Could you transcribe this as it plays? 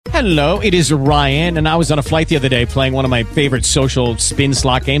Hello, it is Ryan, and I was on a flight the other day playing one of my favorite social spin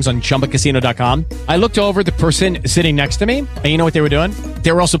slot games on ChumbaCasino.com. I looked over at the person sitting next to me, and you know what they were doing?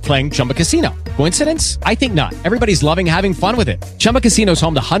 They were also playing Chumba Casino. Coincidence? I think not. Everybody's loving having fun with it. Chumba Casino is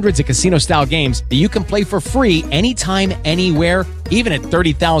home to hundreds of casino-style games that you can play for free anytime, anywhere, even at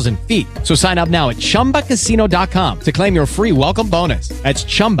 30,000 feet. So sign up now at ChumbaCasino.com to claim your free welcome bonus. That's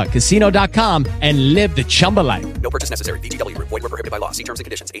ChumbaCasino.com and live the Chumba life. No purchase necessary. VGW. Void where prohibited by law. See terms and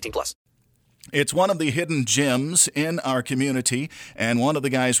conditions. 18+. It's one of the hidden gems in our community, and one of the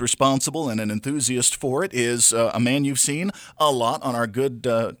guys responsible and an enthusiast for it is a man you've seen a lot on our good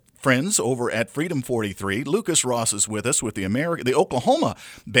friends over at Freedom 43. Lucas Ross is with us with the Oklahoma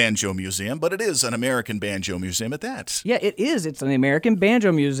Banjo Museum, but it is an American Banjo Museum at that. Yeah, it is. It's an American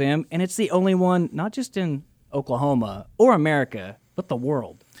Banjo Museum, and it's the only one, not just in Oklahoma or America, but the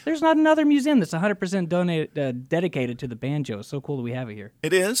world. There's not another museum that's 100% dedicated to the banjo. It's so cool that we have it here.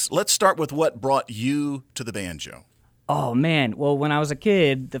 It is. Let's start with what brought you to the banjo. Oh, man. Well, when I was a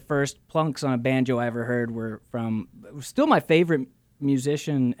kid, the first plunks on a banjo I ever heard were from still my favorite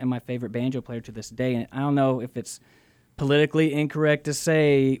musician and my favorite banjo player to this day. And I don't know if it's politically incorrect to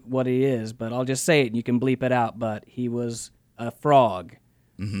say what he is, but I'll just say it and you can bleep it out. But he was a frog,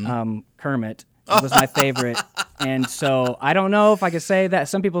 Kermit. It was my favorite. And so I don't know if I could say that.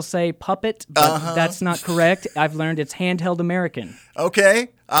 Some people say puppet, but that's not correct. I've learned it's handheld American. Okay.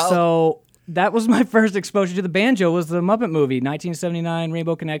 So that was my first exposure to the banjo was the Muppet movie, 1979,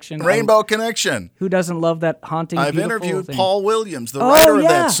 Rainbow Connection. Rainbow Connection. Who doesn't love that haunting, I've beautiful interviewed thing? Paul Williams, the writer of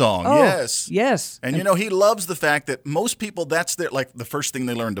that song. Oh, yes. Yes. And you know, he loves the fact that most people, that's their, like the first thing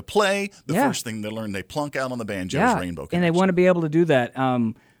they learn to play, the first thing they learn, they plunk out on the banjo is Rainbow Connection. And they want to be able to do that.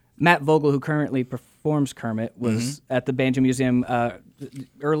 Matt Vogel, who currently performs Kermit, was at the Banjo Museum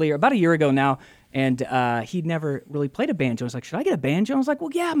earlier, about a year ago now, and he'd never really played a banjo. I was like, should I get a banjo? I was like,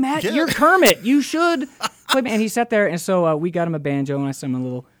 well, yeah, Matt, you're Kermit. You should play. And he sat there, and so we got him a banjo, and I sent him a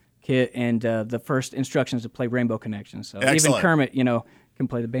little kit, and the first instructions to play Rainbow Connection. So Excellent. even Kermit, can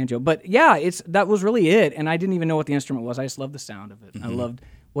play the banjo. But yeah, that was really it, and I didn't even know what the instrument was. I just loved the sound of it. I loved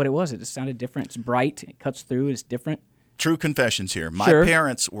what it was. It just sounded different. It's bright. It cuts through. It's different. True confessions here. My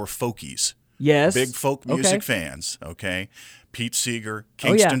parents were folkies. Yes. Big folk music fans, okay? Pete Seeger,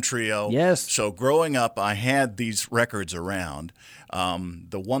 Kingston Trio. Yes. So growing up, I had these records around.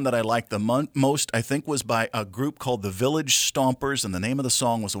 The one that I liked the most, I think, was by a group called the Village Stompers, and the name of the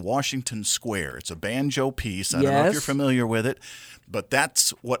song was Washington Square. It's a banjo piece. I don't know if you're familiar with it, but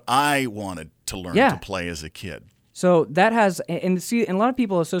that's what I wanted to learn to play as a kid. So that has, and a lot of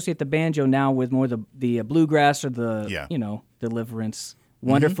people associate the banjo now with more the bluegrass or the, deliverance,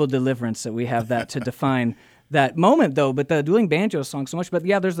 wonderful deliverance that we have that to define that moment though. But the dueling banjo song so much. But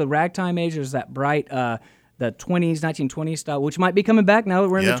yeah, there's the ragtime age. There's that bright, the 1920s style, which might be coming back now that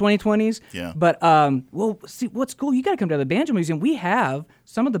we're in the 2020s. Yeah. But see, what's cool? You got to come to the Banjo Museum. We have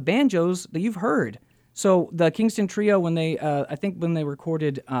some of the banjos that you've heard. So the Kingston Trio, when they, I think when they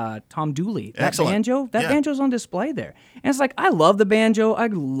recorded Tom Dooley, that banjo's on display there. And it's like, I love the banjo. I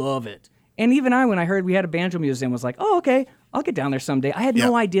love it. And even when I heard we had a banjo museum, was like, oh, okay, I'll get down there someday. I had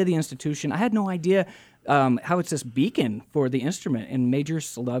no idea the institution. I had no idea how it's this beacon for the instrument. And major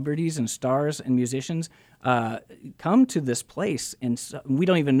celebrities and stars and musicians come to this place, and we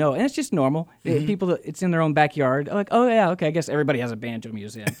don't even know. And it's just normal. People, it's in their own backyard. Like, oh, yeah, okay, I guess everybody has a banjo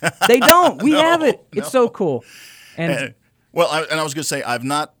museum. They don't. We have it. It's so cool. And I was going to say, I've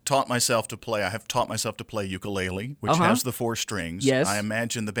not taught myself to play. I have taught myself to play ukulele, which has the 4 strings. Yes. I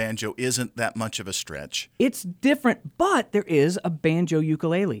imagine the banjo isn't that much of a stretch. It's different, but there is a banjo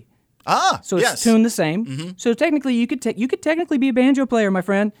ukulele. So yes. it's tuned the same. So technically, you could technically be a banjo player, my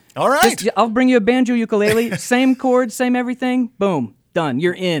friend. All right. I'll bring you a banjo ukulele, same chords, same everything. Boom, done.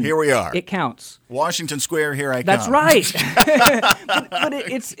 You're in. Here we are. It counts. Washington Square, here I come. That's right. but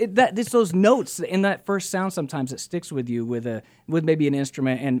it's those notes in that first sound sometimes that sticks with you with maybe an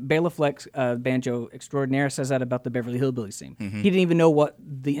instrument. And Bela Fleck's banjo extraordinaire says that about the Beverly Hillbillies theme. He didn't even know what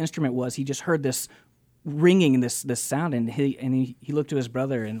the instrument was. He just heard this ringing and this sound, and he looked to his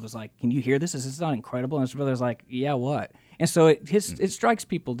brother and was like, "Can you hear this? Is this not incredible?" And his brother's like, "Yeah, what?" And so it strikes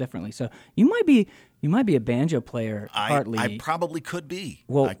people differently. So you might be a banjo player partly. I probably could be.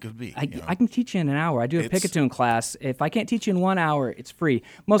 Well, I could be. I can teach you in an hour. I do a pick-a-tune class. If I can't teach you in 1 hour, it's free.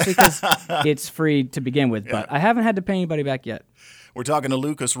 Mostly because it's free to begin with. But I haven't had to pay anybody back yet. We're talking to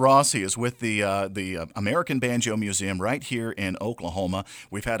Lucas Ross. He is with the American Banjo Museum right here in Oklahoma.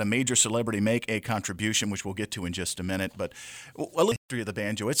 We've had a major celebrity make a contribution, which we'll get to in just a minute. But a little history of the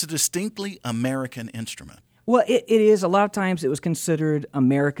banjo. It's a distinctly American instrument. Well, it is. A lot of times it was considered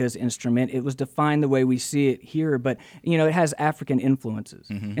America's instrument. It was defined the way we see it here, but, it has African influences.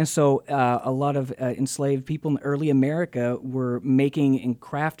 And so a lot of enslaved people in early America were making and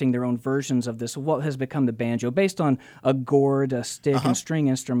crafting their own versions of this, what has become the banjo, based on a gourd, a stick, and string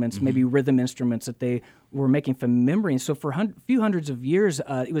instruments, maybe rhythm instruments that they were making from memory. And so for a few hundreds of years,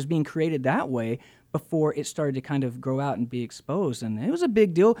 it was being created that way before it started to kind of grow out and be exposed. And it was a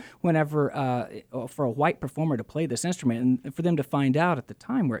big deal whenever for a white performer to play this instrument and for them to find out at the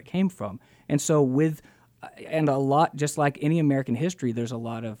time where it came from. And so and a lot, just like any American history, there's a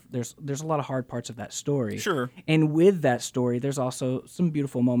lot of hard parts of that story. Sure. And with that story, there's also some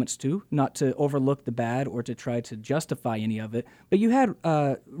beautiful moments too. Not to overlook the bad or to try to justify any of it, but you had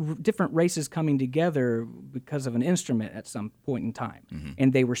different races coming together because of an instrument at some point in time,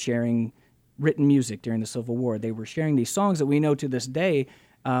 and they were sharing written music during the Civil War. They were sharing these songs that we know to this day,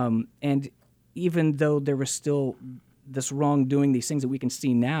 and even though there was still this wrongdoing, these things that we can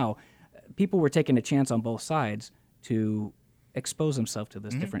see now, people were taking a chance on both sides to expose themselves to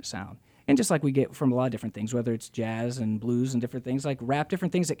this different sound. And just like we get from a lot of different things, whether it's jazz and blues and different things, like rap,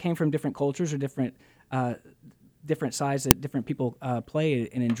 different things that came from different cultures or different sides that different people play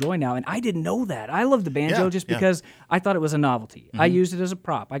and enjoy now. And I didn't know that. I love the banjo because I thought it was a novelty. I used it as a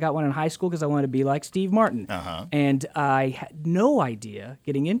prop. I got one in high school because I wanted to be like Steve Martin. And I had no idea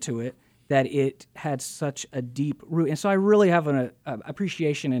getting into it that it had such a deep root. And so I really have an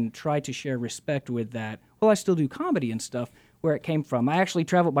appreciation and try to share respect with that. Well, I still do comedy and stuff, where it came from. I actually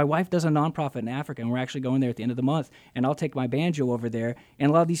traveled. My wife does a nonprofit in Africa, and we're actually going there at the end of the month, and I'll take my banjo over there. And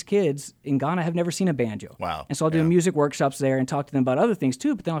a lot of these kids in Ghana have never seen a banjo. Wow. And so I'll do music workshops there and talk to them about other things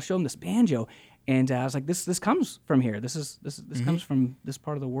too, but then I'll show them this banjo. And I was like, this comes from here. This comes from this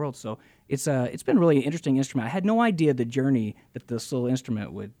part of the world. So it's been really an interesting instrument. I had no idea the journey that this little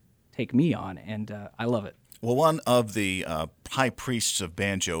instrument would take me on, and I love it. Well, one of the high priests of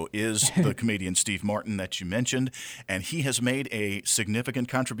banjo is the comedian Steve Martin that you mentioned, and he has made a significant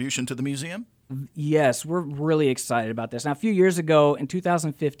contribution to the museum? Yes, we're really excited about this. Now, a few years ago, in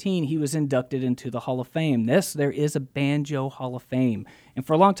 2015, he was inducted into the Hall of Fame. There is a Banjo Hall of Fame. And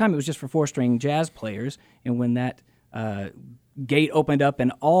for a long time, it was just for four-string jazz players, and when that gate opened up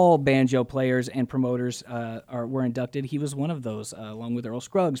and all banjo players and promoters were inducted, he was one of those, along with Earl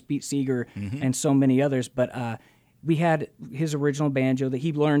Scruggs, Pete Seeger, and so many others. But we had his original banjo that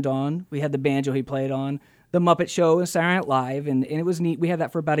he learned on. We had the banjo he played on, The Muppet Show and Saturday Night Live, and it was neat. We had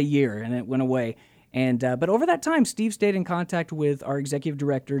that for about a year, and it went away. And but over that time, Steve stayed in contact with our executive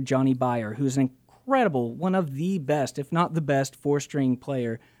director, Johnny Beyer, who's an incredible, one of the best, if not the best, four-string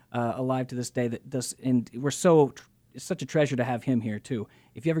player alive to this day. And we're it's such a treasure to have him here, too.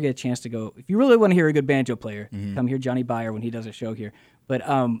 If you ever get a chance to go, if you really want to hear a good banjo player, come hear Johnny Beyer when he does a show here. But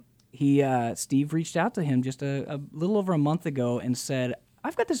Steve reached out to him just a little over a month ago and said,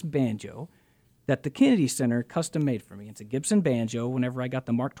 I've got this banjo that the Kennedy Center custom made for me. It's a Gibson banjo whenever I got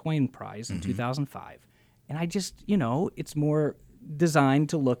the Mark Twain Prize in 2005. And I just, it's more designed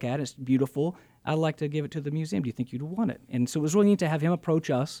to look at. It's beautiful. I'd like to give it to the museum. Do you think you'd want it? And so it was really neat to have him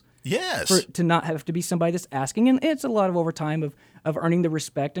approach us. Yes. To not have to be somebody that's asking. And it's a lot of overtime of earning the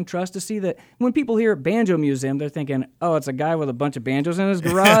respect and trust to see that when people hear Banjo Museum, they're thinking, oh, it's a guy with a bunch of banjos in his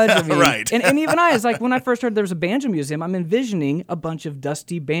garage. I mean, right. And even it's like when I first heard there was a Banjo Museum, I'm envisioning a bunch of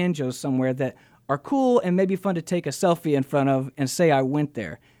dusty banjos somewhere that are cool and maybe fun to take a selfie in front of and say I went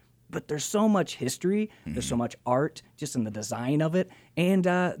there. But there's so much history, there's so much art just in the design of it, and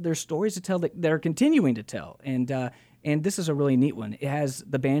there's stories to tell that they're continuing to tell. And this is a really neat one. It has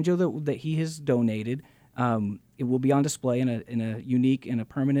the banjo that he has donated. It will be on display in a unique and a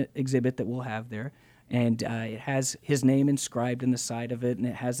permanent exhibit that we'll have there. And it has his name inscribed in the side of it, and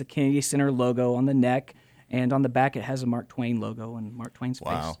it has the Kennedy Center logo on the neck. And on the back, it has a Mark Twain logo and Mark Twain's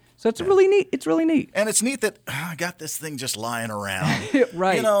face. So it's really neat. It's really neat. And it's neat that I got this thing just lying around.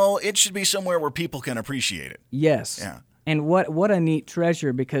 Right. It should be somewhere where people can appreciate it. Yes. Yeah. And what a neat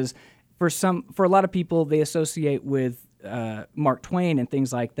treasure, because for a lot of people, they associate with Mark Twain and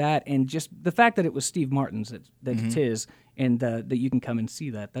things like that, and just the fact that it was Steve Martin's that it's his, and that you can come and see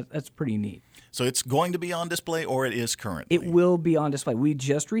that's pretty neat. So it's going to be on display, or it is currently? It will be on display. We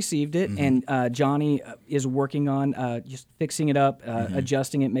just received it, and Johnny is working on just fixing it up,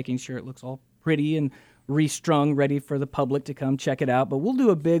 adjusting it, making sure it looks all pretty and restrung, ready for the public to come check it out. But we'll do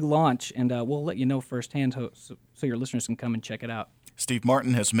a big launch, and we'll let you know firsthand so your listeners can come and check it out. Steve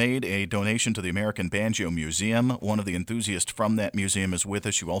Martin has made a donation to the American Banjo Museum. One of the enthusiasts from that museum is with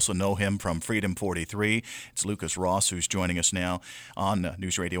us. You also know him from Freedom 43. It's Lucas Ross who's joining us now on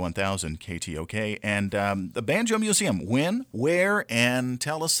News Radio 1000 KTOK. And the Banjo Museum, when, where, and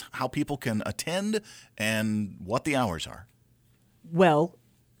tell us how people can attend and what the hours are. Well,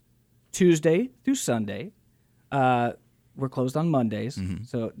 Tuesday through Sunday. We're closed on Mondays,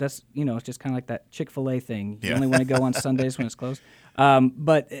 so that's, it's just kind of like that Chick-fil-A thing. You only want to go on Sundays when it's closed.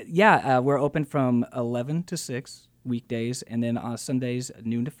 We're open from 11 to 6 weekdays, and then on Sundays,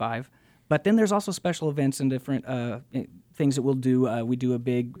 noon to 5. But then there's also special events and different things that we'll do. We do a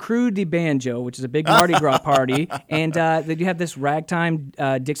big Crew de Banjo, which is a big Mardi Gras party, and then you have this ragtime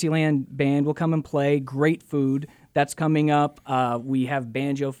Dixieland band will come and play. Great food. That's coming up. We have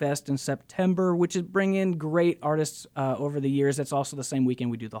Banjo Fest in September, which is bringing great artists over the years. That's also the same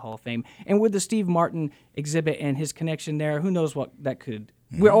weekend we do the Hall of Fame. And with the Steve Martin exhibit and his connection there, who knows what that could.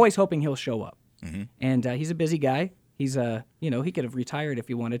 We're always hoping he'll show up. And he's a busy guy. He's he could have retired if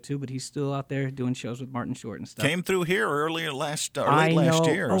he wanted to, but he's still out there doing shows with Martin Short and stuff. Came through here early last year.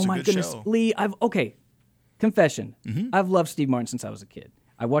 It Oh was my a good goodness, show. Lee! Confession. I've loved Steve Martin since I was a kid.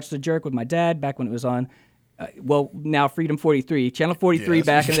 I watched The Jerk with my dad back when it was on. Now Freedom 43, Channel 43 Yes.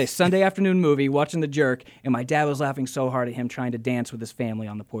 back in the day, Sunday afternoon movie, watching The Jerk, and my dad was laughing so hard at him trying to dance with his family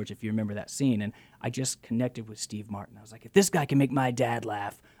on the porch, if you remember that scene, and I just connected with Steve Martin. I was like, if this guy can make my dad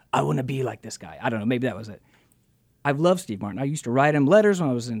laugh, I want to be like this guy. I don't know, maybe that was it. I've loved Steve Martin. I used to write him letters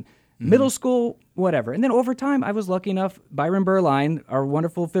when I was in middle school, whatever. And then over time, I was lucky enough, Byron Berline, our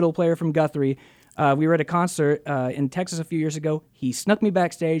wonderful fiddle player from Guthrie, we were at a concert in Texas a few years ago. He snuck me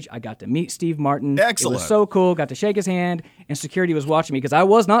backstage. I got to meet Steve Martin. Excellent. It was so cool. Got to shake his hand, and security was watching me because I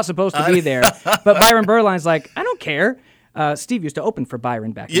was not supposed to be there. But Byron Berline's like, I don't care. Steve used to open for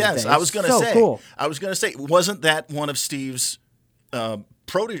Byron back in the day. Yes, I was going to say. Cool. I was going to say, wasn't that one of Steve's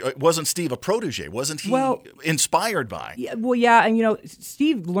protege? Wasn't Steve a protege? Wasn't he inspired by? Yeah, and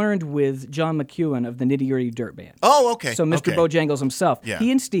Steve learned with John McEwen of the Nitty Gritty Dirt Band. Oh, okay. So Mr. Bojangles himself. Yeah.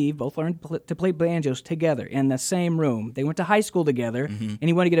 He and Steve both learned to play banjos together in the same room. They went to high school together, and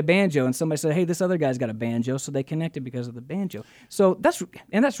he wanted to get a banjo, and somebody said, hey, this other guy's got a banjo, so they connected because of the banjo. So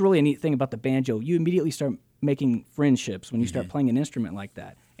that's really a neat thing about the banjo. You immediately start making friendships when you start playing an instrument like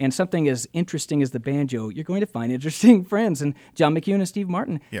that. And something as interesting as the banjo, you're going to find interesting friends. And John McEwen and Steve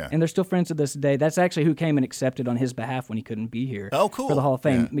Martin, and they're still friends to this day. That's actually who came and accepted on his behalf when he couldn't be here for the Hall of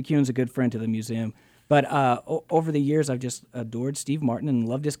Fame. Yeah. McEwen's a good friend to the museum. But over the years, I've just adored Steve Martin and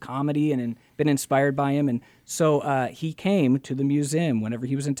loved his comedy and been inspired by him. And so he came to the museum whenever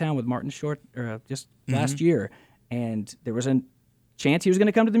he was in town with Martin Short just last year. And there was a chance he was going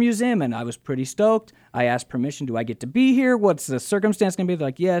to come to the museum, and I was pretty stoked. I asked permission. Do I get to be here? What's the circumstance going to be? They're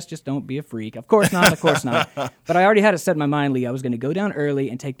like, yes, just don't be a freak. Of course not, of course not. But I already had it set in my mind, Lee. I was going to go down early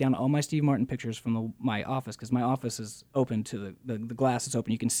and take down all my Steve Martin pictures from my office, because my office is open to the glass is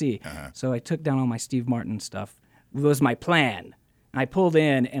open. You can see. So I took down all my Steve Martin stuff. It was my plan. I pulled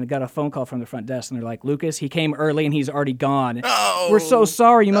in and got a phone call from the front desk, and they're like, Lucas, he came early and he's already gone. Oh, we're so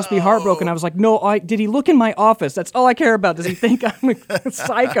sorry. You must be heartbroken. I was like, no, did he look in my office? That's all I care about. Does he think I'm a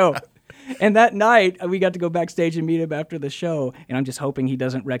psycho? And that night, we got to go backstage and meet him after the show, and I'm just hoping he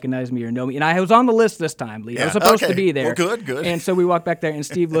doesn't recognize me or know me. And I was on the list this time, Lee. I was supposed to be there. Well, good. And so we walk back there, and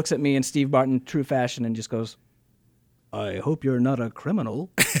Steve looks at me in Steve Martin true fashion and just goes, I hope you're not a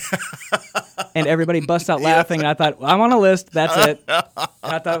criminal. And everybody busts out laughing, and I thought, well, I'm on a list. That's it.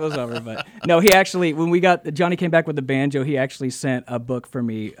 I thought it was over, but no. He actually, when Johnny came back with the banjo, he actually sent a book for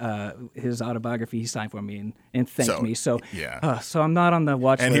me, his autobiography. He signed for me and thanked me. So so I'm not on the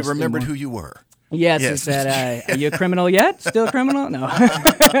watch list. And he remembered who you were. Yes, he said, are you a criminal yet? Still a criminal? No.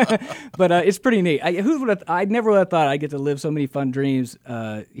 But it's pretty neat. I never would have thought I'd get to live so many fun dreams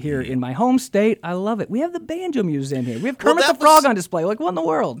here in my home state. I love it. We have the Banjo Museum here. We have Kermit the Frog on display. Like, what in the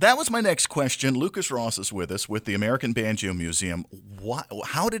world? That was my next question. Lucas Ross is with us with the American Banjo Museum.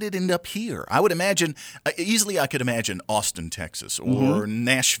 How did it end up here? I would imagine, easily I could imagine Austin, Texas, or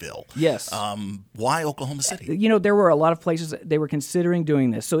Nashville. Yes. Why Oklahoma City? There were a lot of places they were considering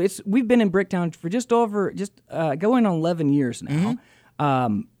doing this. So we've been in Bricktown for just going on 11 years now.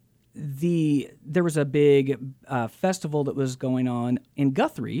 There was a big festival that was going on in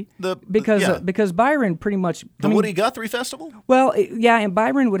Guthrie because Byron pretty much Woody Guthrie Festival. Well, and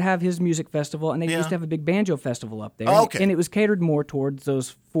Byron would have his music festival, and they used to have a big banjo festival up there. Oh, okay. And it was catered more towards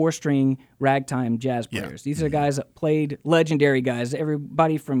those 4-string ragtime jazz players. These are guys that played, legendary guys.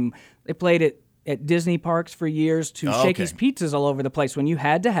 Everybody they played at Disney parks for years to Shakey's Pizzas all over the place. If you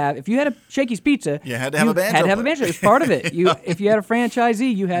had a Shakey's Pizza, you had to have a banjo. It was part of it. If you had a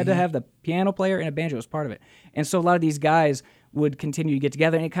franchisee, you had to have the piano player and a banjo as part of it. And so a lot of these guys would continue to get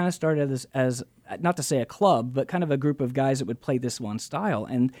together, and it kind of started as not to say a club, but kind of a group of guys that would play this one style.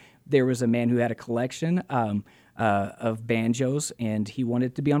 And there was a man who had a collection of banjos, and he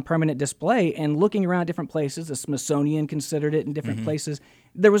wanted to be on permanent display. And looking around different places, the Smithsonian considered it in different places.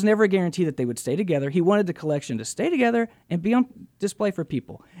 There was never a guarantee that they would stay together. He wanted the collection to stay together and be on display for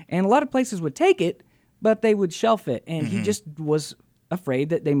people. And a lot of places would take it, but they would shelf it. And he just was afraid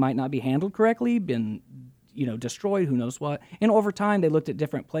that they might not be handled correctly, been destroyed, who knows what. And over time, they looked at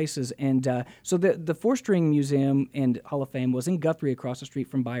different places. And so the Four-String Museum and Hall of Fame was in Guthrie across the street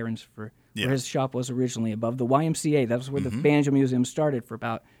from Byron's where his shop was originally, above the YMCA. That was where the Banjo Museum started for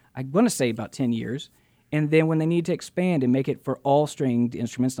about 10 years. And then when they needed to expand and make it for all stringed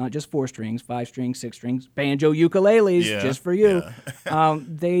instruments, not just 4 strings, 5 strings, 6 strings, banjo, ukuleles, just for you,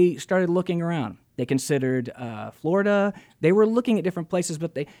 they started looking around. They considered Florida. They were looking at different places,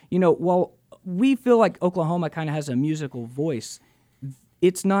 but while we feel like Oklahoma kind of has a musical voice,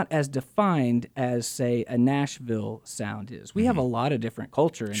 it's not as defined as, say, a Nashville sound is. We have a lot of different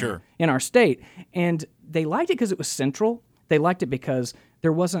culture in our state, and they liked it because it was central. They liked it because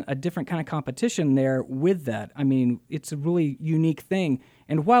there wasn't a different kind of competition there with that. I mean, it's a really unique thing.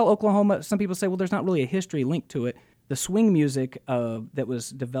 And while Oklahoma, some people say, well, there's not really a history linked to it, the swing music that was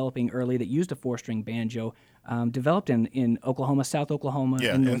developing early that used a 4-string banjo developed in Oklahoma, South Oklahoma,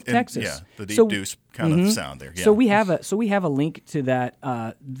 and North Texas. Yeah, the deep deuce kind of sound there. Yeah. So we have a link to that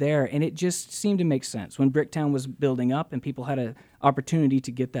there, and it just seemed to make sense. When Bricktown was building up and people had an opportunity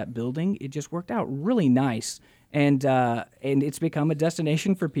to get that building, it just worked out really nice. And it's become a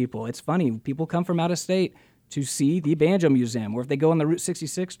destination for people. It's funny. People come from out of state to see the Banjo Museum, or if they go on the Route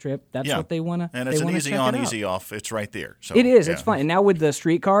 66 trip, that's what they want to. And it's an easy on, easy off. It's right there. So it is. It's fun. And now with the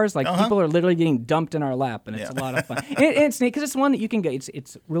streetcars, people are literally getting dumped in our lap, and it's a lot of fun. and it's neat because it's one that you can get.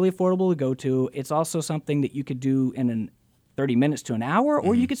 It's really affordable to go to. It's also something that you could do in 30 minutes to an hour,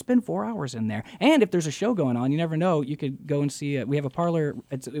 or you could spend 4 hours in there. And if there's a show going on, you never know. You could go and see it. We have a parlor.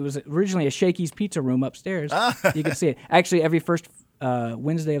 It was originally a Shakey's Pizza Room upstairs. You could see it. Actually, every first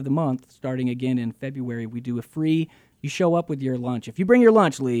Wednesday of the month, starting again in February, we do a free. You show up with your lunch. If you bring your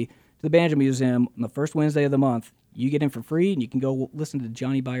lunch, Lee, to the Banjo Museum on the first Wednesday of the month, you get in for free, and you can go listen to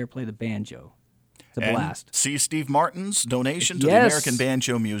Johnny Byer play the banjo. It's a blast. See Steve Martin's donation to the American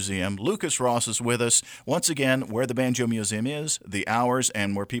Banjo Museum. Lucas Ross is with us. Once again, where the Banjo Museum is, the hours,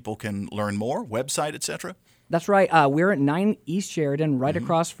 and where people can learn more, website, etc. That's right. We're at 9 East Sheridan, right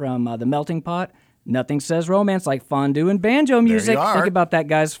across from the Melting Pot. Nothing says romance like fondue and banjo music. Think about that,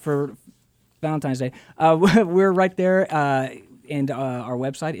 guys, for Valentine's Day. We're right there, and our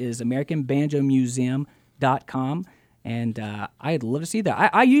website is AmericanBanjoMuseum.com. And I'd love to see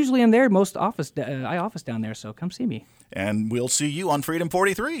that. I usually am there I office down there, so come see me. And we'll see you on Freedom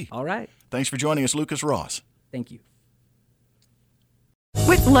 43. All right. Thanks for joining us, Lucas Ross. Thank you.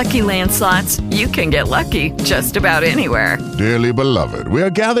 With Lucky Land Slots, you can get lucky just about anywhere. Dearly beloved, we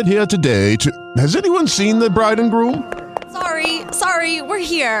are gathered here today to... Has anyone seen the bride and groom? Sorry, we're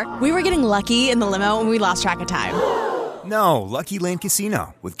here. We were getting lucky in the limo and we lost track of time. No, Lucky Land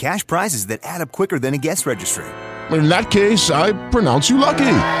Casino, with cash prizes that add up quicker than a guest registry. In that case, I pronounce you lucky.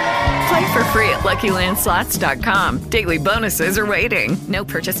 Play for free at LuckyLandSlots.com. Daily bonuses are waiting. No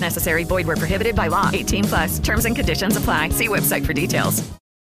purchase necessary. Void where prohibited by law. 18+. Terms and conditions apply. See website for details.